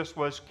 Jesus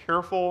was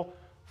careful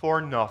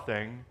for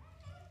nothing,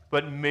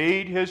 but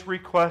made his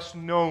request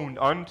known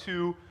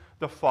unto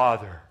the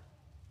Father.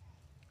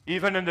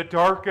 Even in the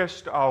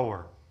darkest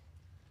hour,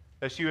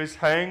 as he was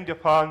hanged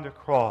upon the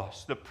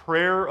cross, the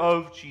prayer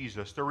of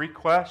Jesus, the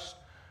request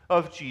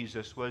of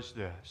Jesus was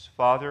this: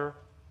 Father,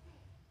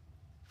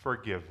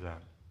 forgive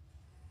them,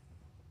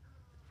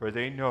 for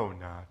they know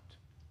not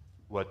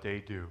what they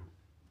do.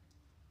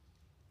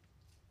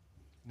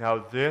 Now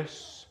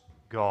this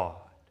God,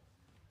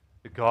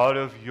 the God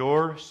of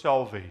your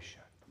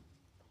salvation,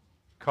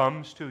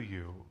 comes to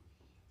you,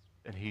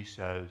 and he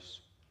says,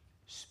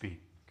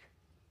 speak.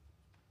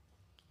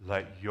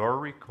 Let your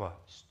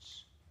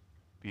requests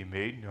be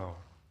made known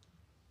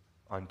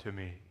unto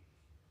me.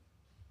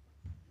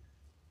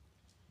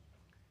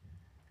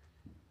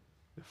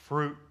 The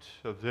fruit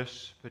of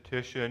this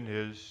petition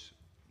is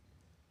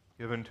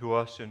given to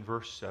us in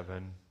verse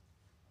 7.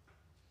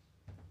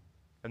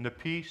 And the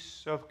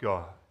peace of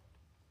God,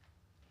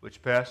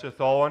 which passeth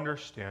all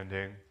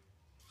understanding,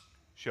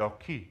 shall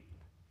keep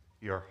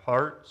your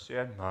hearts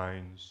and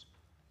minds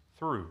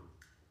through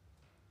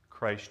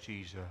Christ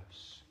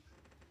Jesus.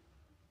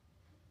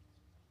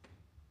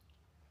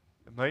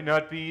 It might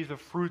not be the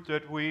fruit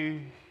that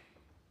we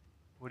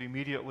would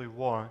immediately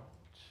want.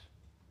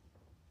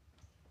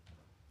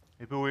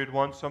 Maybe we'd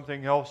want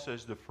something else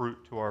as the fruit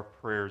to our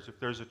prayers. If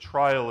there's a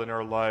trial in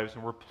our lives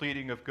and we're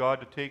pleading of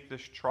God to take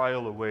this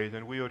trial away,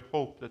 then we would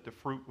hope that the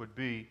fruit would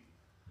be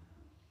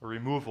a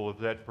removal of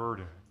that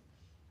burden.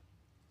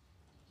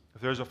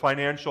 If there's a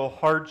financial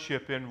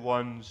hardship in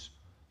one's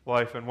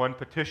life and one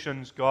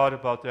petitions God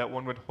about that,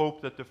 one would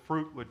hope that the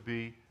fruit would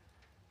be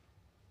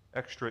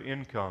extra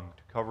income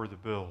to cover the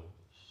bills.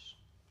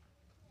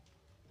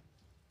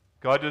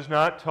 God does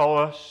not tell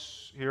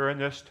us here in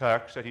this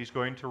text that he's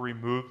going to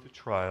remove the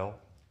trial.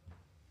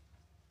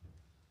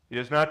 He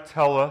does not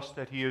tell us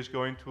that he is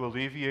going to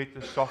alleviate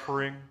the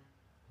suffering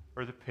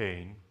or the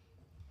pain.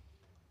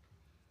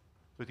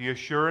 But the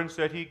assurance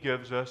that he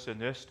gives us in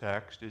this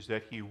text is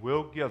that he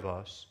will give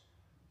us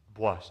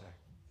blessing.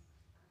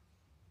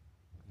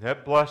 And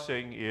that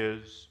blessing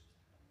is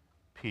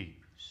peace.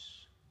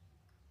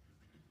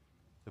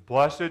 The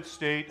blessed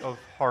state of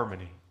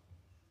harmony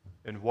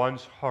in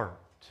one's heart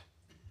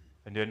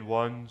and in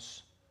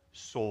one's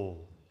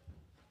soul.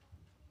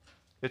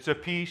 It's a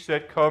peace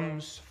that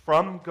comes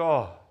from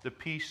God, the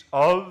peace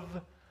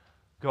of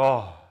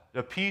God,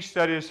 a peace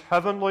that is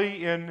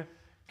heavenly in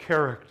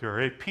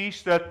character, a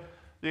peace that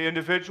the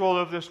individual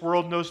of this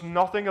world knows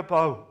nothing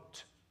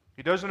about.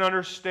 He doesn't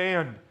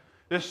understand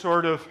this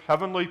sort of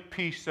heavenly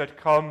peace that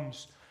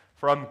comes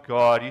from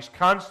God. He's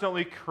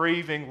constantly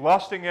craving,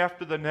 lusting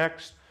after the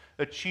next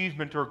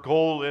achievement or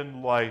goal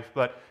in life,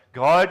 but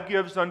God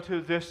gives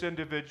unto this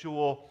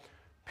individual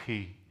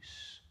peace.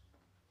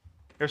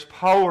 There's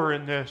power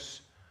in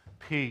this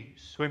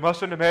peace. We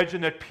mustn't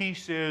imagine that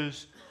peace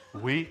is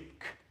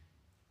weak.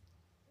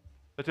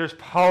 But there's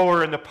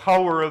power, and the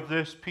power of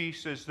this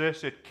peace is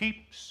this: it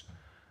keeps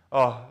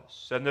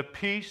us. And the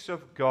peace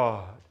of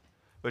God,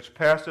 which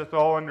passeth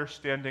all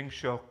understanding,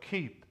 shall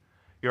keep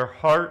your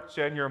hearts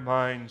and your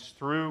minds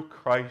through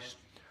Christ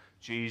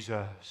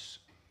Jesus.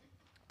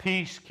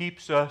 Peace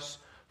keeps us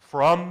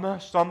from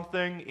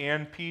something,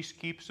 and peace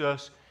keeps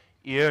us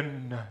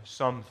in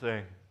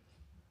something.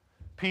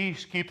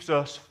 Peace keeps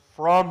us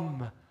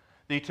from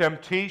the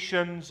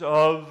temptations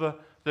of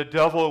the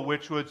devil,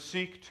 which would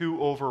seek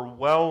to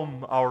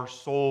overwhelm our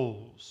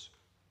souls.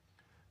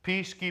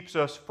 Peace keeps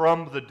us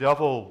from the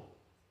devil,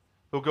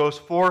 who goes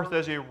forth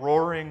as a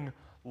roaring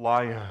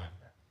lion.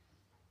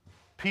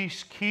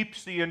 Peace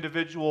keeps the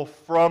individual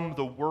from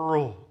the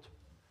world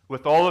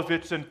with all of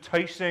its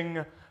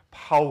enticing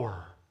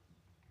power,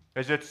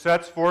 as it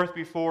sets forth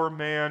before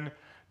man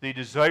the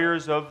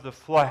desires of the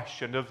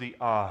flesh and of the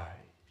eye.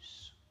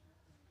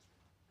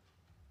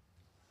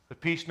 But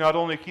peace not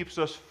only keeps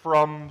us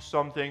from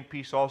something,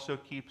 peace also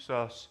keeps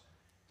us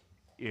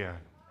in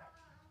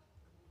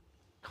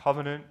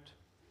covenant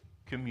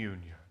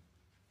communion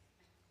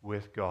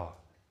with God.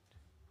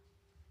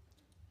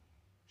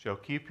 Shall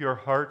keep your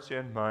hearts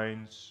and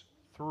minds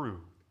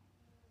through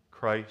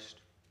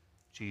Christ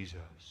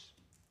Jesus.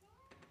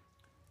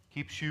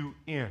 Keeps you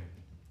in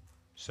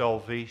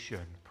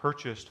salvation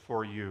purchased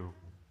for you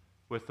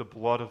with the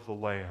blood of the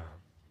Lamb.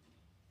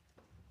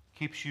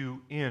 Keeps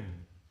you in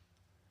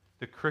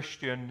the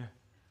Christian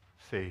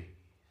faith.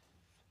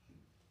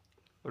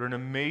 But an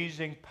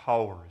amazing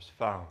power is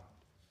found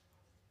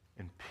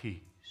in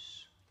peace.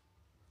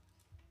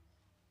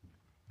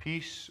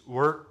 Peace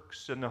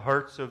works in the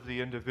hearts of the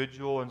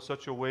individual in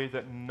such a way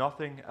that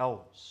nothing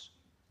else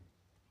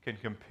can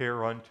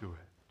compare unto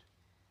it.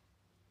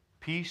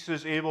 Peace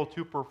is able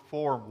to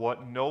perform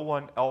what no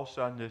one else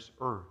on this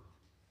earth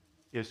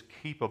is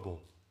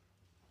capable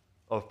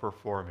of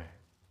performing.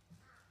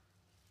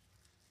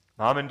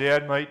 Mom and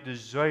dad might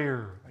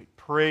desire, might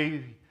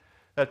pray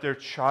that their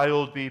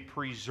child be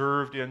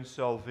preserved in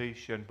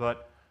salvation,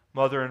 but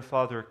mother and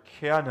father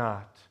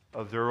cannot,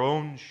 of their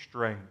own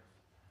strength,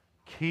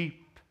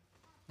 keep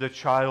the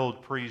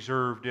child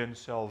preserved in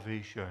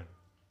salvation.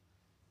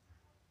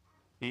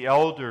 The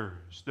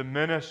elders, the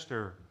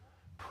minister,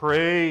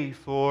 pray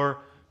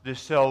for the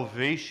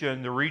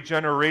salvation, the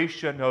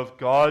regeneration of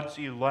God's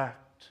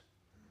elect.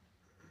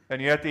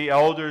 And yet the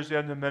elders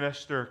and the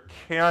minister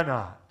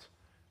cannot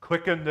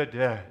quicken the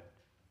dead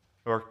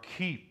or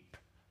keep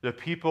the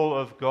people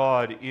of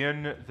God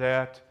in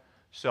that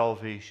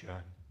salvation.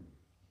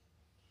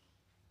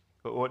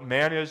 But what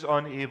man is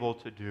unable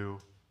to do,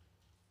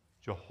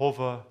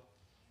 Jehovah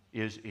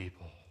is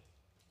able.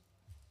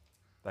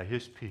 By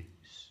his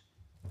peace,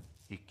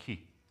 he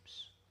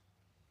keeps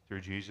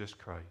through Jesus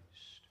Christ.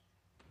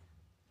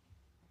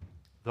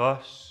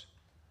 Thus,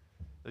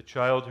 the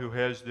child who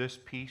has this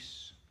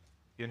peace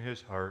in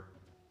his heart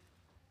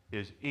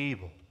is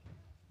able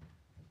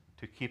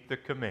to keep the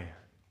command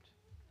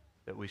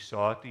that we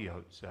saw at the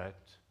outset.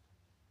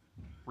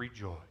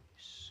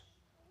 Rejoice.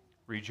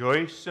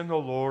 Rejoice in the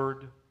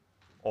Lord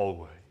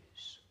always.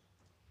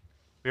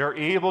 We are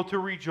able to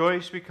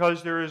rejoice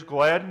because there is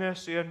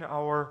gladness in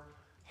our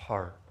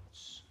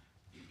hearts.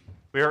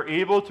 We are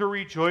able to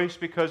rejoice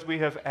because we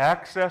have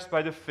access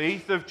by the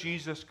faith of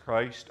Jesus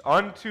Christ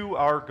unto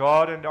our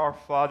God and our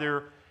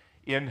Father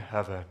in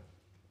heaven.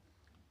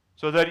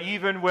 So that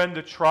even when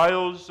the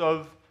trials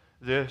of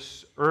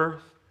this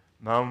earth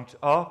mount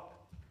up,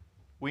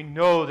 we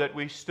know that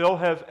we still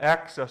have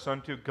access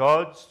unto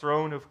God's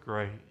throne of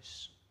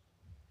grace.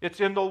 It's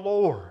in the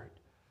Lord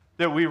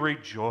that we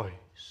rejoice.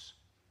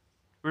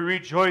 We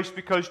rejoice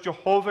because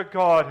Jehovah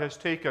God has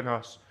taken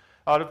us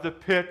out of the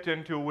pit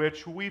into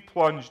which we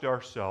plunged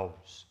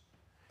ourselves.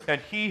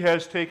 And He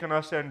has taken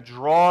us and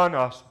drawn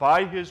us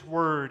by His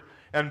Word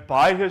and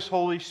by His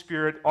Holy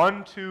Spirit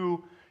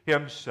unto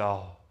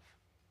Himself.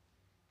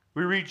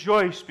 We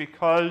rejoice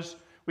because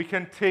we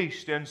can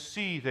taste and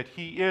see that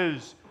He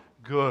is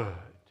good.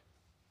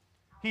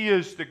 He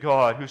is the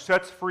God who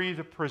sets free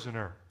the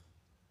prisoner.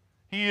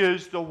 He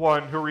is the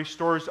one who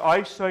restores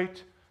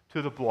eyesight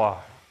to the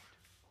blind.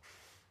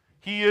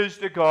 He is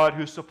the God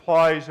who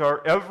supplies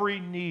our every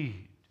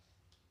need,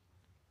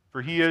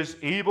 for He is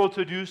able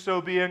to do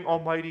so, being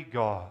Almighty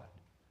God,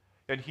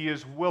 and He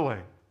is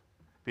willing,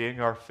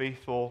 being our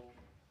faithful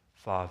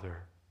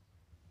Father.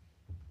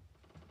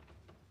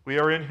 We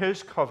are in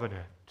His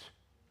covenant,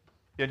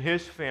 in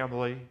His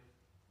family,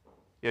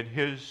 in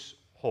His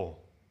home.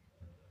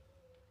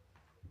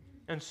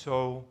 And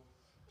so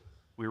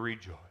we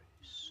rejoice.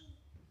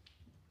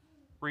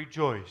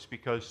 Rejoice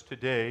because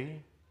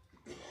today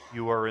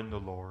you are in the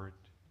Lord.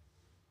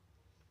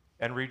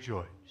 And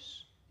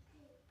rejoice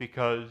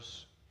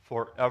because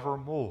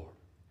forevermore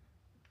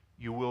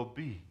you will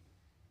be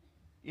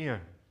in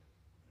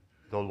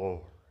the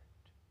Lord.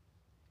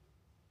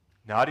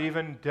 Not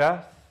even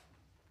death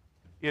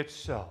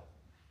itself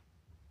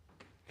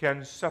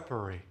can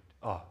separate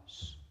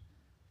us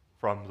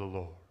from the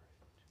Lord.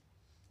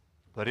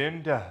 But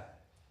in death,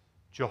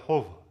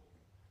 Jehovah,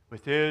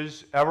 with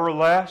His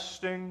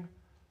everlasting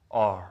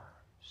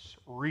arms,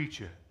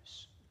 reaches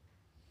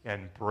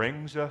and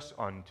brings us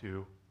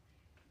unto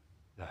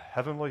the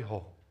heavenly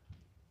home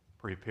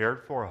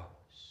prepared for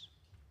us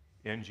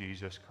in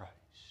Jesus Christ.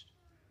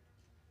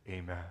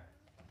 Amen.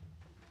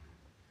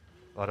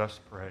 Let us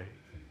pray.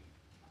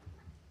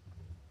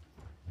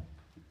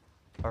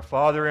 Our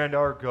Father and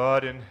our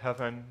God in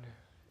heaven,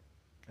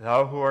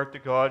 Thou who art the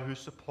God who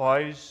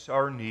supplies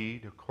our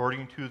need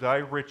according to Thy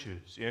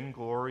riches in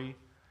glory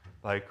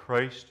by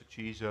Christ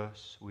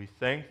Jesus, we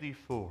thank Thee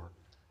for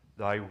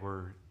Thy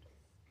word.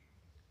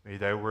 May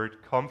Thy word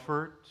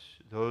comfort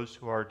those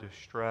who are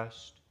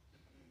distressed.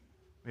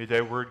 May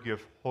Thy word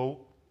give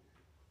hope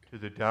to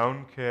the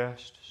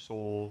downcast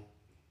soul.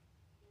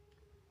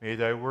 May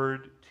Thy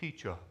word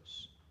teach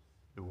us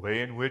the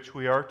way in which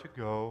we are to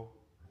go,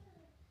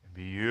 and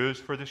be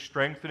used for the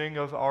strengthening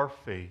of our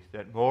faith,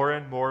 that more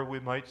and more we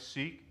might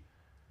seek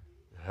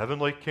the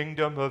heavenly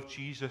kingdom of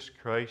Jesus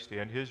Christ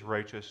and His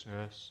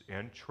righteousness,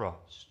 and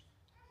trust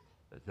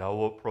that Thou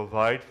wilt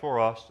provide for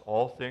us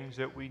all things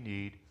that we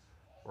need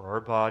for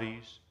our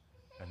bodies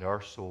and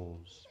our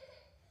souls.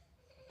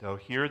 Thou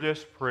hear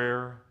this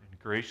prayer and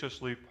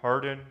graciously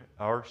pardon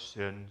our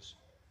sins.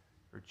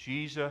 For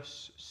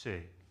Jesus'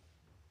 sake,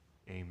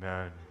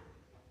 amen.